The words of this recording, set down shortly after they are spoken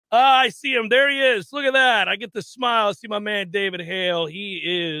I see him. There he is. Look at that. I get the smile. I see my man, David Hale. He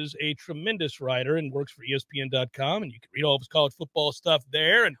is a tremendous writer and works for ESPN.com, and you can read all of his college football stuff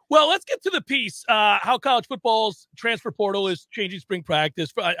there. And well, let's get to the piece, how college football's transfer portal is changing spring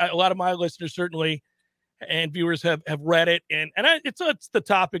practice. A lot of my listeners certainly and viewers have read it, and it's the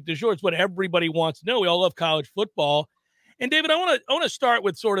topic du jour. It's what everybody wants to know. We all love college football. And David, I want to start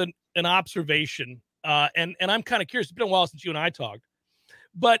with sort of an observation, and I'm kind of curious. It's been a while since you and I talked.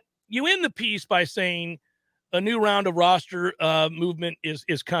 But you end the piece by saying a new round of roster movement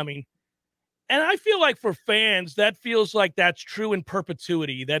is coming. And I feel like for fans, that feels like that's true in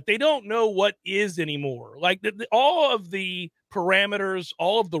perpetuity, that they don't know what is anymore. Like all of the parameters,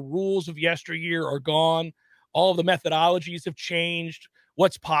 all of the rules of yesteryear are gone. All of the methodologies have changed.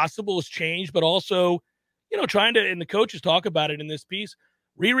 What's possible has changed, but also, trying to, and the coaches talk about it in this piece,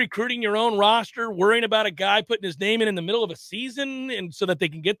 re-recruiting your own roster, worrying about a guy putting his name in the middle of a season and so that they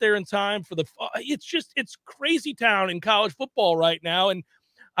can get there in time for it's crazy town in college football right now. And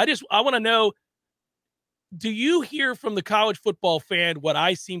I want to know, do you hear from the college football fan what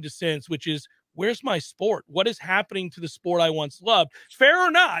I seem to sense, which is, where's my sport? What is happening to the sport I once loved? Fair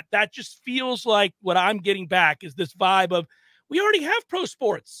or not, that just feels like what I'm getting back is this vibe of, we already have pro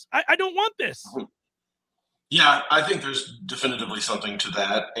sports. I don't want this. Yeah, I think there's definitively something to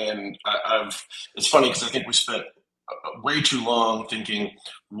that. And it's funny because I think we spent way too long thinking,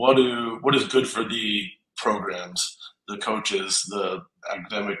 what is good for the programs, the coaches, the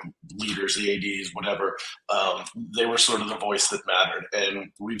academic leaders, the ADs, whatever. They were sort of the voice that mattered. And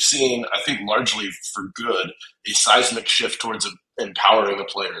we've seen, I think largely for good, a seismic shift towards empowering the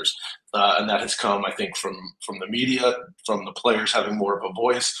players. And that has come, I think, from the media, from the players having more of a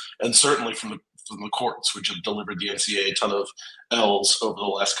voice, and certainly from the courts, which have delivered the NCAA a ton of L's over the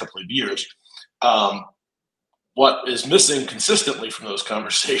last couple of years. What is missing consistently from those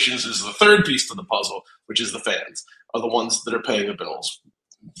conversations is the third piece to the puzzle, which is the fans, are the ones that are paying the bills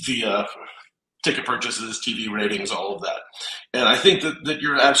via ticket purchases, TV ratings, all of that. And I think that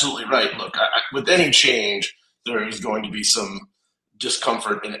you're absolutely right. Look, with any change, there is going to be some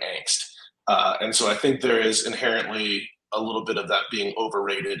discomfort and angst. And so I think there is inherently a little bit of that being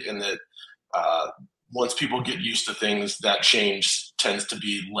overrated in that once people get used to things, that change tends to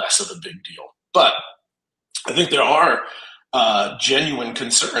be less of a big deal. But I think there are genuine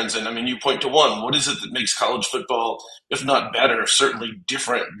concerns. And I mean, you point to one. What is it that makes college football, if not better, certainly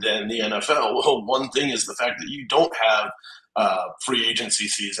different than the NFL? Well, one thing is the fact that you don't have free agency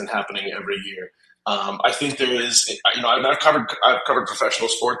season happening every year. I think there is, I've covered professional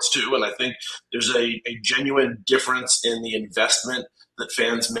sports too, and I think there's a genuine difference in the investment that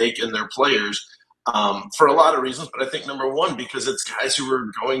fans make in their players for a lot of reasons. But I think number one, because it's guys who are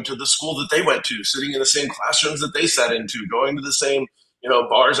going to the school that they went to, sitting in the same classrooms that they sat into, going to the same,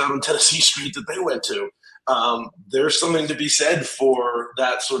 bars out on Tennessee Street that they went to. There's something to be said for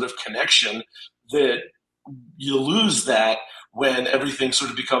that sort of connection that you lose that when everything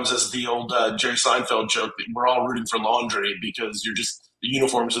sort of becomes, as the old Jerry Seinfeld joke, that we're all rooting for laundry because the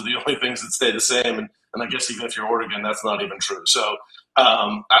uniforms are the only things that stay the same. And I guess even if you're Oregon, that's not even true. So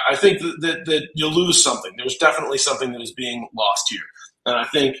I think that you lose something. There's definitely something that is being lost here. And I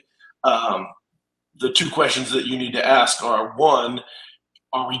think the two questions that you need to ask are, one,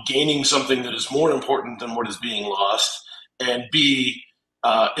 are we gaining something that is more important than what is being lost? And B,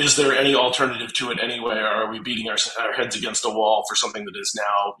 is there any alternative to it anyway, or are we beating our heads against a wall for something that is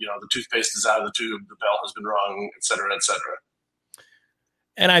now, the toothpaste is out of the tube, the bell has been rung, et cetera, et cetera.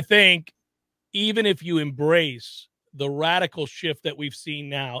 And I think even if you embrace the radical shift that we've seen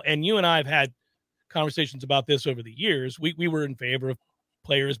now, and you and I have had conversations about this over the years, we were in favor of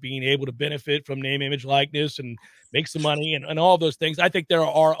players being able to benefit from name, image, likeness and make some money and all those things. I think there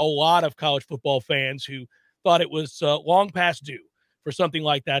are a lot of college football fans who thought it was long past due for something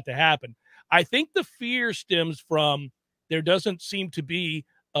like that to happen. I think the fear stems from there doesn't seem to be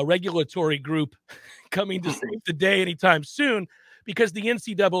a regulatory group coming to save the day anytime soon, because the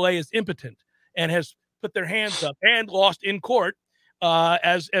NCAA is impotent and has put their hands up and lost in court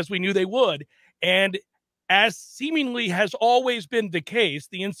as we knew they would. And as seemingly has always been the case,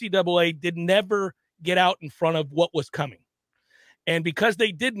 the NCAA did never get out in front of what was coming. And because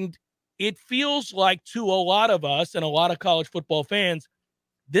they didn't, it feels like to a lot of us and a lot of college football fans,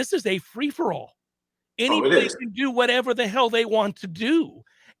 this is a free-for-all. Anybody can do whatever the hell they want to do.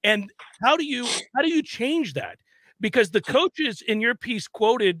 And how do you change that? Because the coaches in your piece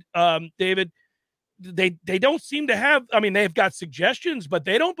quoted, David, they don't seem to have, I mean, they've got suggestions, but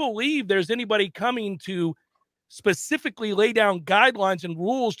they don't believe there's anybody coming to specifically lay down guidelines and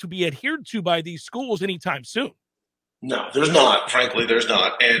rules to be adhered to by these schools anytime soon. No, there's not. Frankly, there's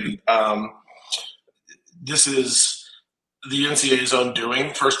not. And this is the NCAA's own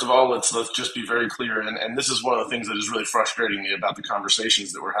doing. First of all, let's just be very clear. And this is one of the things that is really frustrating me about the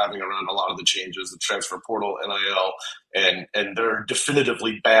conversations that we're having around a lot of the changes, the transfer portal, NIL, and there are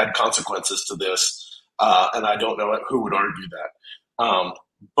definitively bad consequences to this. And I don't know who would argue that.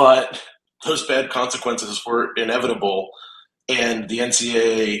 But those bad consequences were inevitable. And the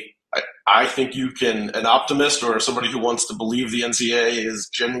NCAA, I think an optimist or somebody who wants to believe the NCAA is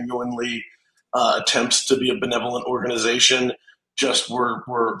genuinely attempts to be a benevolent organization just were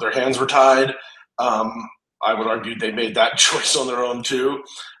their hands were tied. I would argue they made that choice on their own too.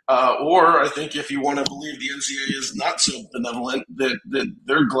 Or I think if you want to believe the NCAA is not so benevolent, that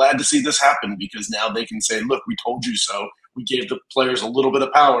they're glad to see this happen because now they can say, look, we told you so. We gave the players a little bit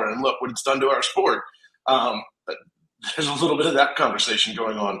of power, and look what it's done to our sport. But there's a little bit of that conversation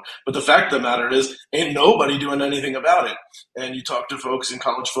going on. But the fact of the matter is, ain't nobody doing anything about it. And you talk to folks in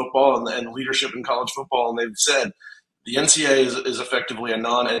college football and leadership in college football, and they've said the NCAA is effectively a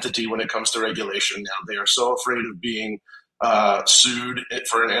non-entity when it comes to regulation now. They are so afraid of being sued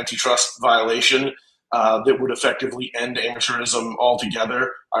for an antitrust violation that would effectively end amateurism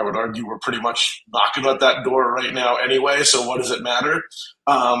altogether. I would argue we're pretty much knocking at that door right now anyway, so what does it matter?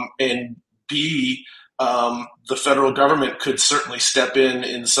 And B, the federal government could certainly step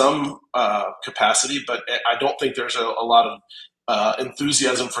in some capacity, but I don't think there's a lot of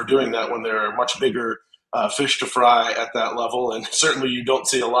enthusiasm for doing that when there are much bigger fish to fry at that level. And certainly you don't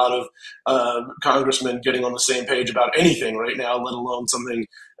see a lot of congressmen getting on the same page about anything right now, let alone something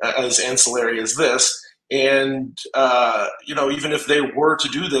as ancillary as this. And, even if they were to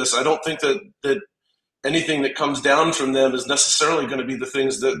do this, I don't think that anything that comes down from them is necessarily going to be the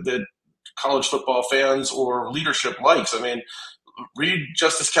things that college football fans or leadership likes. I mean, read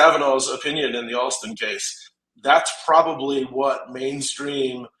Justice Kavanaugh's opinion in the Alston case. That's probably what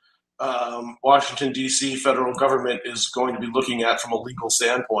mainstream Washington, D.C. federal government is going to be looking at from a legal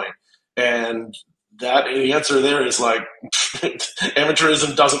standpoint. And that the answer there is like,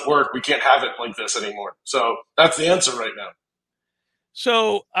 amateurism doesn't work. We can't have it like this anymore. So that's the answer right now.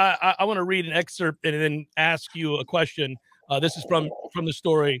 So I want to read an excerpt and then ask you a question. This is from the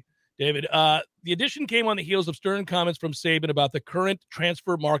story, David. The addition came on the heels of stern comments from Saban about the current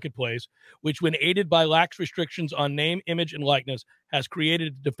transfer marketplace, which, when aided by lax restrictions on name, image, and likeness, has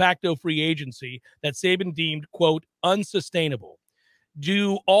created a de facto free agency that Saban deemed, quote, unsustainable.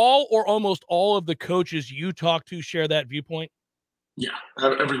 Do all or almost all of the coaches you talk to share that viewpoint? Yeah,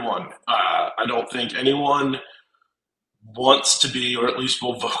 everyone. I don't think anyone wants to be, or at least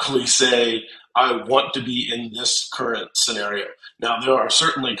will vocally say, I want to be in this current scenario. Now, there are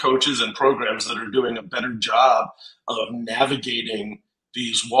certainly coaches and programs that are doing a better job of navigating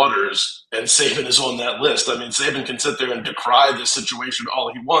these waters, and Saban is on that list. I mean, Saban can sit there and decry this situation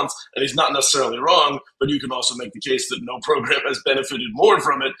all he wants, and he's not necessarily wrong, but you can also make the case that no program has benefited more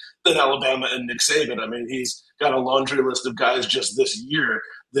from it than Alabama and Nick Saban. I mean, he's got a laundry list of guys just this year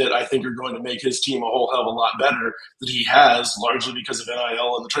that I think are going to make his team a whole hell of a lot better that he has, largely because of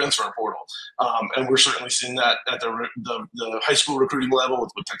NIL and the transfer portal. And we're certainly seeing that at the high school recruiting level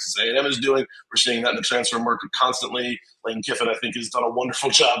with what Texas A&M is doing. We're seeing that in the transfer market constantly. Lane Kiffin, I think, has done a wonderful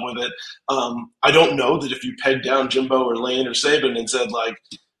job with it. I don't know that if you pegged down Jimbo or Lane or Saban and said, like,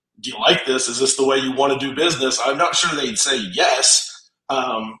 do you like this? Is this the way you want to do business? I'm not sure they'd say yes.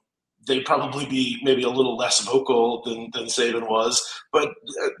 They'd probably be maybe a little less vocal than Saban was. But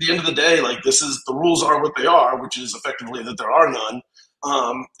at the end of the day, like, the rules are what they are, which is effectively that there are none.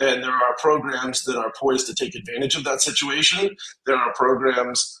 And there are programs that are poised to take advantage of that situation. There are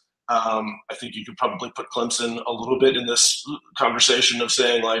programs, I think you could probably put Clemson a little bit in this conversation of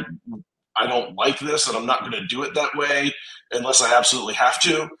saying, like, I don't like this and I'm not going to do it that way unless I absolutely have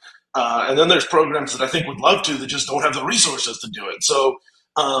to. And then there's programs that I think would love to that just don't have the resources to do it. So,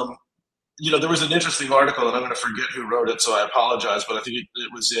 there was an interesting article, and I'm going to forget who wrote it, so I apologize, but I think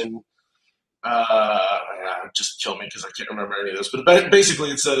it was in just kill me because I can't remember any of this. But basically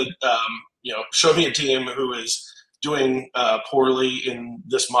it said, show me a team who is doing poorly in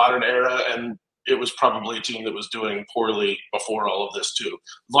this modern era, and it was probably a team that was doing poorly before all of this too.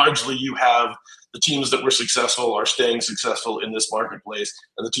 Largely you have the teams that were successful are staying successful in this marketplace,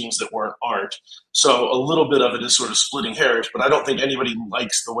 and the teams that aren't. So a little bit of it is sort of splitting hairs, but I don't think anybody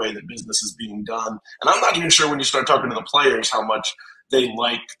likes the way that business is being done. And I'm not even sure when you start talking to the players how much they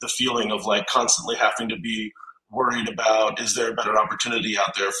like the feeling of like constantly having to be worried about, is there a better opportunity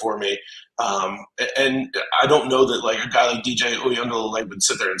out there for me? And I don't know that like a guy like DJ Uyunglele would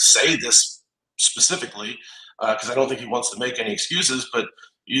sit there and say this specifically, because I don't think he wants to make any excuses, but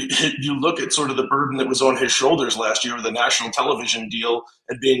you look at sort of the burden that was on his shoulders last year with the national television deal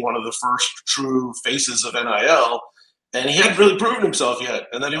and being one of the first true faces of NIL, and he hadn't really proven himself yet.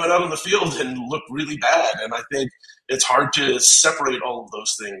 And then he went out on the field and looked really bad. And I think it's hard to separate all of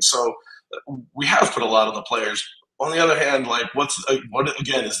those things. So we have put a lot on the players. On the other hand, like what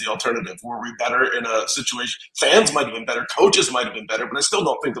again is the alternative? Were we better in a situation? Fans might have been better, coaches might have been better, but I still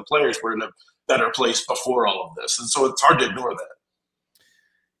don't think the players were in a better place before all of this. And so it's hard to ignore that.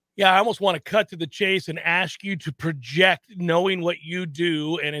 Yeah, I almost want to cut to the chase and ask you to project, knowing what you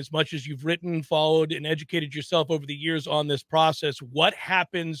do and as much as you've written, followed, and educated yourself over the years on this process, what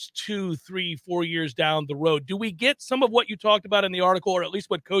happens 2, 3, 4 years down the road? Do we get some of what you talked about in the article, or at least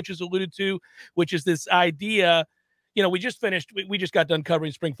what coaches alluded to, which is this idea? You know, we just got done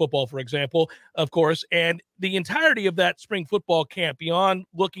covering spring football, for example, of course, and the entirety of that spring football camp, beyond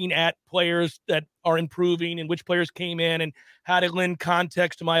looking at players that are improving and which players came in and how to lend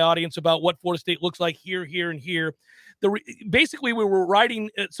context to my audience about what Florida State looks like here, and here. Basically, we were writing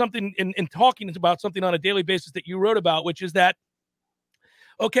something and talking about something on a daily basis that you wrote about, which is that,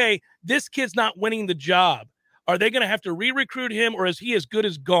 okay, this kid's not winning the job. Are they going to have to re-recruit him, or is he as good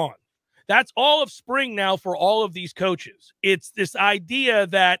as gone? That's all of spring now for all of these coaches. It's this idea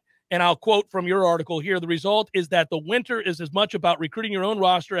that, and I'll quote from your article here, the result is that the winter is as much about recruiting your own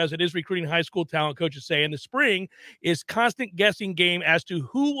roster as it is recruiting high school talent, coaches say. And the spring is constant guessing game as to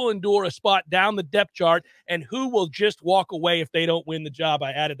who will endure a spot down the depth chart and who will just walk away if they don't win the job.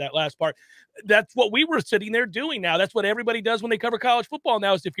 I added that last part. That's what we were sitting there doing now. That's what everybody does when they cover college football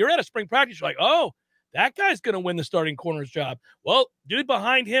now, is if you're at a spring practice, you're like, oh, that guy's going to win the starting corner's job. Well, dude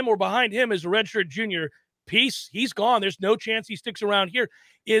behind him is a redshirt junior. Peace. He's gone. There's no chance he sticks around here.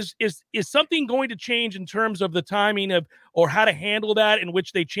 Is something going to change in terms of the timing of, or how to handle that, in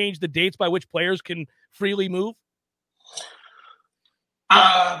which they change the dates by which players can freely move?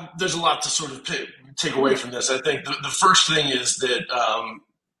 There's a lot to sort of take away from this. I think the first thing is that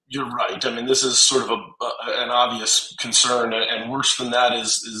you're right. I mean, this is sort of an obvious concern, and worse than that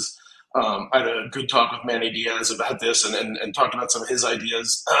is I had a good talk with Manny Diaz about this and talked about some of his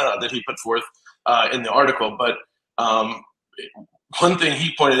ideas that he put forth in the article. But one thing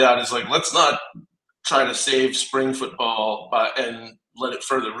he pointed out is, like, let's not try to save spring football and let it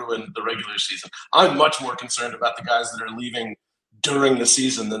further ruin the regular season. I'm much more concerned about the guys that are leaving during the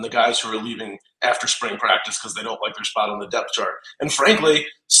season than the guys who are leaving after spring practice because they don't like their spot on the depth chart. And frankly,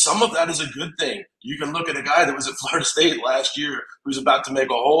 some of that is a good thing. You can look at a guy that was at Florida State last year who's about to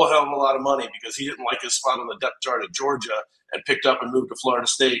make a whole hell of a lot of money because he didn't like his spot on the depth chart at Georgia and picked up and moved to Florida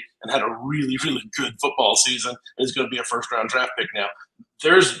State and had a really, really good football season and is going to be a first-round draft pick now.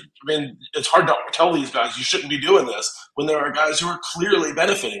 It's hard to tell these guys you shouldn't be doing this when there are guys who are clearly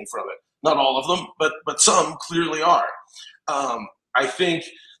benefiting from it. Not all of them, but some clearly are. I think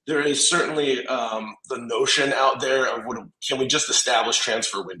there is certainly the notion out there of can we just establish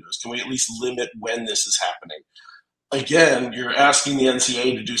transfer windows? Can we at least limit when this is happening? Again, you're asking the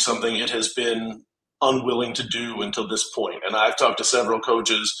NCAA to do something it has been unwilling to do until this point. And I've talked to several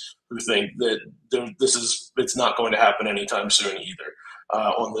coaches who think that it's not going to happen anytime soon either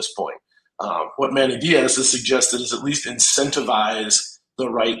on this point. What Manny Diaz has suggested is at least incentivize the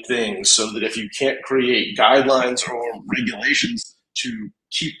right things so that if you can't create guidelines or regulations to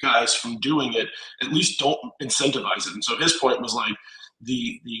keep guys from doing it, at least don't incentivize it. And so his point was like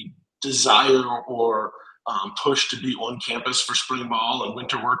the desire or push to be on campus for spring ball and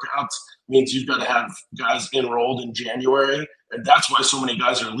winter workouts means you've got to have guys enrolled in January. And that's why so many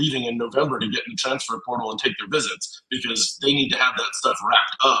guys are leaving in November to get in the transfer portal and take their visits, because they need to have that stuff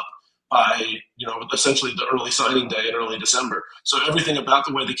wrapped up by, essentially the early signing day in early December. So everything about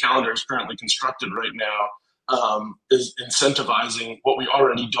the way the calendar is currently constructed right now is incentivizing what we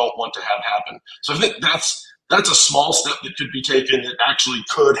already don't want to have happen. So I think that's a small step that could be taken that actually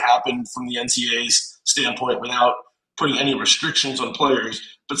could happen from the NCAA's standpoint without putting any restrictions on players,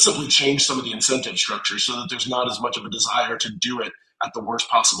 but simply change some of the incentive structure so that there's not as much of a desire to do it at the worst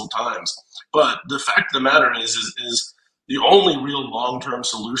possible times. But the fact of the matter is the only real long-term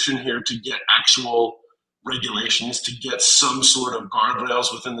solution here to get actual regulations, to get some sort of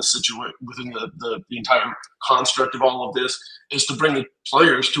guardrails within the entire construct of all of this, is to bring the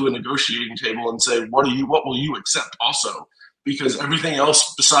players to a negotiating table and say, what will you accept also? Because everything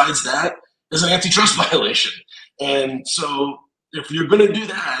else besides that is an antitrust violation. And so if you're going to do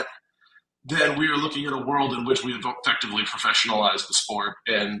that, then we are looking at a world in which we have effectively professionalized the sport.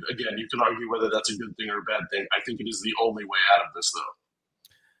 And again, you can argue whether that's a good thing or a bad thing. I think it is the only way out of this,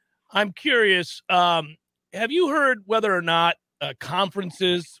 though. I'm curious, have you heard whether or not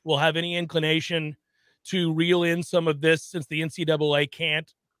conferences will have any inclination to reel in some of this, since the NCAA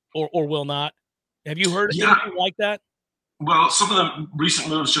can't or will not? Have you heard Yeah. anything like that? Well, some of the recent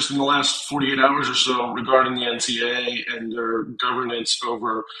moves just in the last 48 hours or so regarding the NCAA and their governance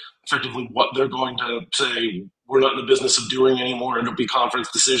over effectively what they're going to say we're not in the business of doing anymore, and it'll be conference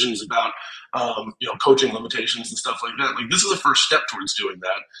decisions about coaching limitations and stuff like that. Like, this is the first step towards doing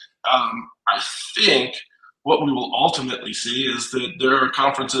that. I think what we will ultimately see is that there are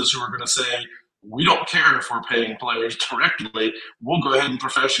conferences who are going to say, we don't care if we're paying players directly. We'll go ahead and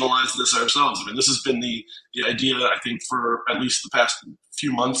professionalize this ourselves. I mean, this has been the idea, I think, for at least the past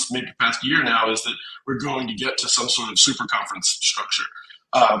few months, maybe past year now, is that we're going to get to some sort of super conference structure.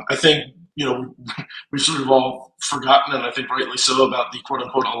 I think, we've sort of all forgotten, and I think rightly so, about the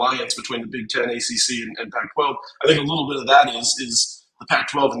quote-unquote alliance between the Big Ten, ACC, and Pac-12. I think a little bit of that is the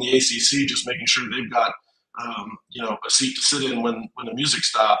Pac-12 and the ACC just making sure they've got a seat to sit in when the music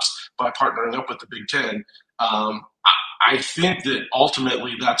stops by partnering up with the Big Ten. I think that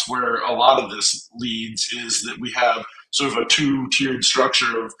ultimately that's where a lot of this leads, is that we have sort of a two-tiered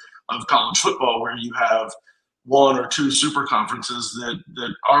structure of college football, where you have one or two super conferences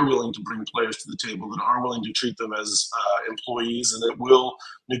that are willing to bring players to the table, that are willing to treat them as employees, and that will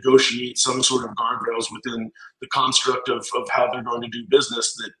negotiate some sort of guardrails within the construct of how they're going to do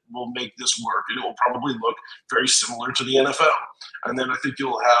business that will make this work. And it will probably look very similar to the NFL. And then I think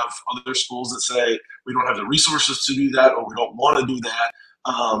you'll have other schools that say, we don't have the resources to do that, or we don't want to do that,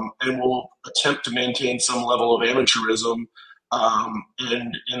 and we'll attempt to maintain some level of amateurism,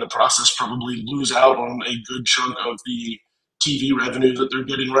 and in the process probably lose out on a good chunk of the TV revenue that they're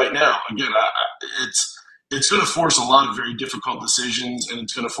getting right now. Again, it's going to force a lot of very difficult decisions, and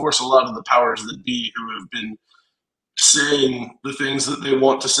it's going to force a lot of the powers that be, who have been saying the things that they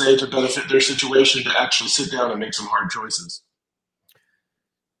want to say to benefit their situation, to actually sit down and make some hard choices.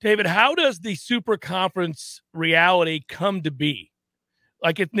 David, how does the super conference reality come to be?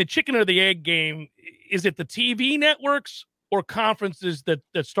 Like, in the chicken or the egg game, is it the TV networks or conferences that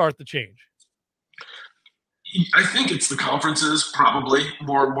start the change? I think it's the conferences, probably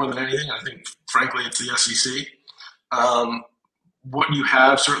more than anything. I think, frankly, it's the SEC. What you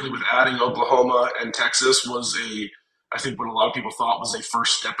have, certainly with adding Oklahoma and Texas, was I think what a lot of people thought was a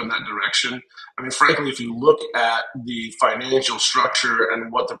first step in that direction. I mean, frankly, if you look at the financial structure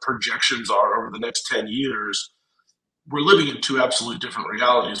and what the projections are over the next 10 years, we're living in two absolute different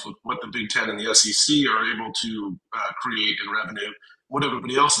realities, with what the Big Ten and the SEC are able to create in revenue, what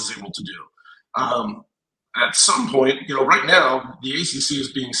everybody else is able to do. At some point, right now, the ACC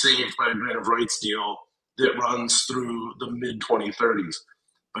is being saved by a grant of rights deal that runs through the mid-2030s.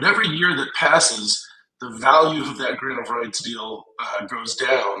 But every year that passes, the value of that grant of rights deal goes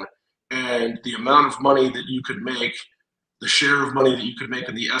down, and the amount of money that you could make, the share of money that you could make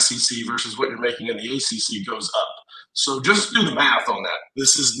in the SEC versus what you're making in the ACC, goes up. So just do the math on that.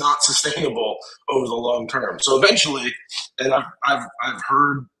 This is not sustainable over the long term. So eventually, and I've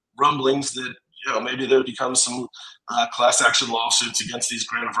heard rumblings that maybe there becomes some class action lawsuits against these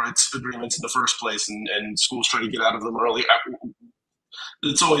grant of rights agreements in the first place, and schools try to get out of them early.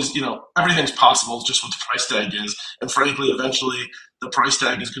 It's always, everything's possible. It's just what the price tag is. And frankly, eventually the price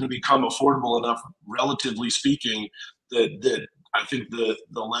tag is going to become affordable enough, relatively speaking, that I think the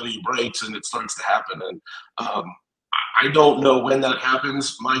levee breaks and it starts to happen. And I don't know when that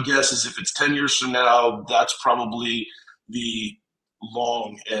happens. My guess is if it's 10 years from now, that's probably the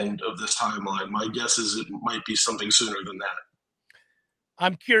long end of this timeline. My guess is it might be something sooner than that.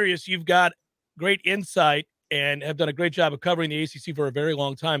 I'm curious. You've got great insight and have done a great job of covering the ACC for a very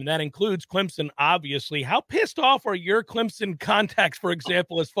long time, and that includes Clemson, obviously. How pissed off are your Clemson contacts, for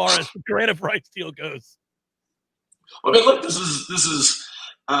example, as far as the grant of rights deal goes? Well, I mean, look, this is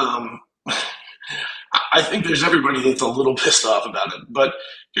I think there's everybody that's a little pissed off about it. But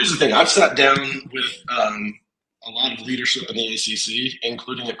here's the thing. I've sat down with a lot of leadership in the ACC,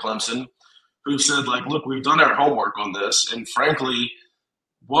 including at Clemson, who've said, like, look, we've done our homework on this, and frankly,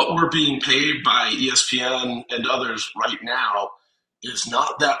 what we're being paid by ESPN and others right now is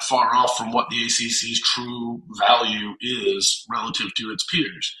not that far off from what the ACC's true value is relative to its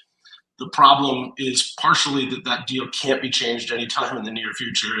peers. The problem is partially that deal can't be changed anytime in the near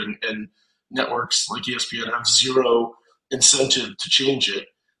future, and networks like ESPN have zero incentive to change it,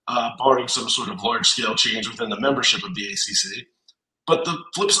 barring some sort of large-scale change within the membership of the ACC. But the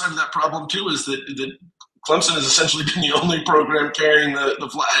flip side of that problem, too, is that Clemson has essentially been the only program carrying the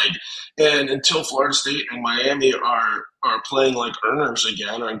flag. And until Florida State and Miami are playing like earners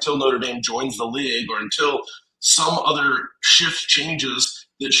again, or until Notre Dame joins the league, or until some other shift changes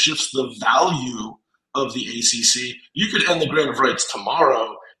that shifts the value of the ACC, you could end the grant of rights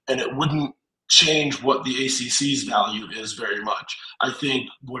tomorrow, and it wouldn't change what the ACC's value is very much. I think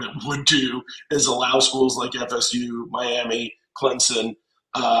what it would do is allow schools like FSU, Miami, Clemson,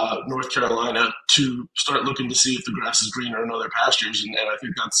 North Carolina to start looking to see if the grass is greener in other pastures. And I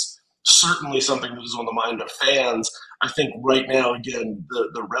think that's certainly something that is on the mind of fans. I think right now, again,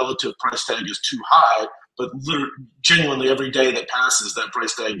 the relative price tag is too high, but genuinely every day that passes, that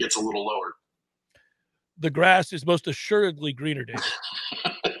price tag gets a little lower. The grass is most assuredly greener, David.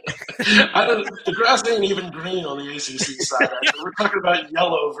 The grass ain't even green on the ACC side. We're talking about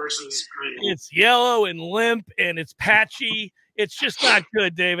yellow versus green. It's yellow and limp, and it's patchy. It's just not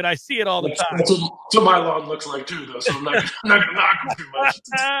good, David. I see it all the time. That's what my lawn looks like too, though. So I'm not going to knock them too much.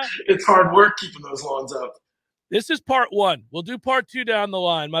 It's hard work keeping those lawns up. This is part one. We'll do part two down the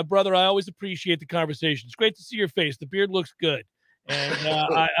line. My brother, I always appreciate the conversation. It's great to see your face. The beard looks good. And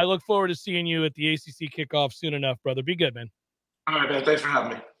I look forward to seeing you at the ACC kickoff soon enough, brother. Be good, man. All right, man. Thanks for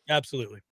having me. Absolutely.